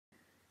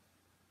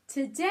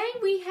Today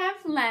we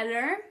have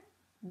letter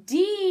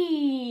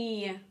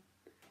D.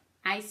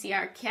 I see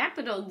our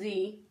capital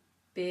D.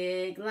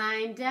 Big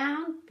line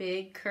down,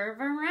 big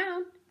curve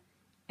around.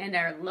 And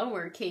our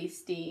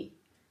lowercase d.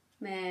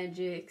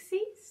 Magic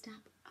C,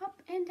 stop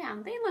up and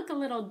down. They look a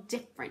little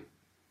different.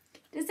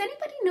 Does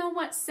anybody know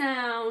what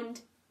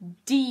sound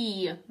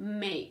D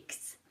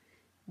makes?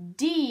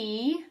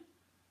 D,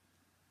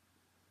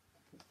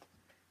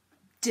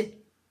 D,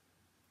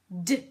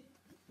 D.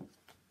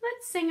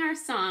 Let's sing our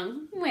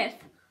song with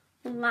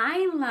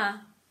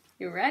Lila.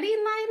 You ready,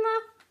 Lila?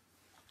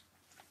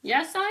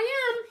 Yes, I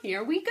am.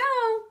 Here we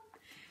go.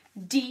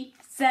 D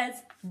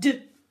says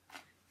D.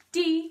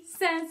 D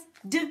says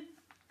D.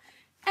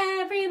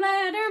 Every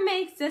letter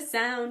makes a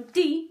sound.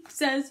 D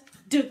says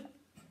D.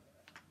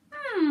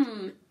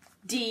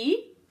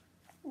 D,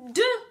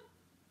 D.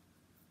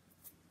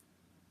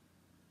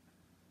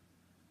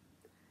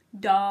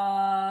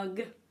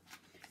 Dog.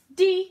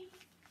 D,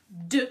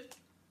 D.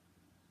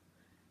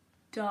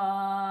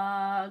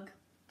 Dog.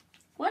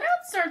 What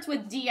else starts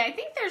with D? I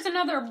think there's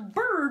another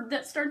bird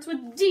that starts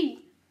with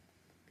D.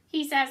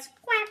 He says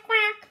quack,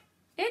 quack.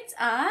 It's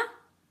a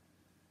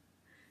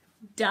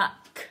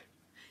duck.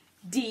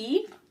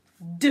 D,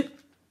 D,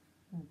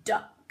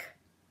 duck.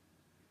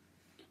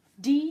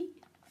 D,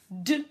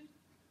 D,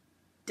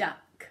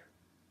 duck.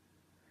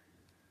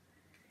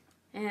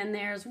 And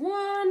there's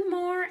one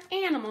more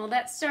animal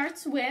that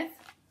starts with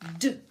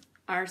D.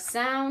 Our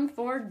sound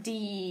for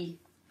D.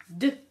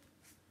 D,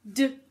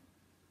 D.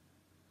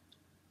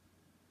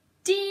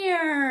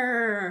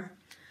 Deer.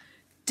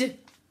 D,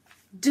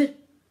 D,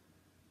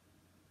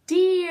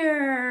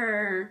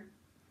 deer.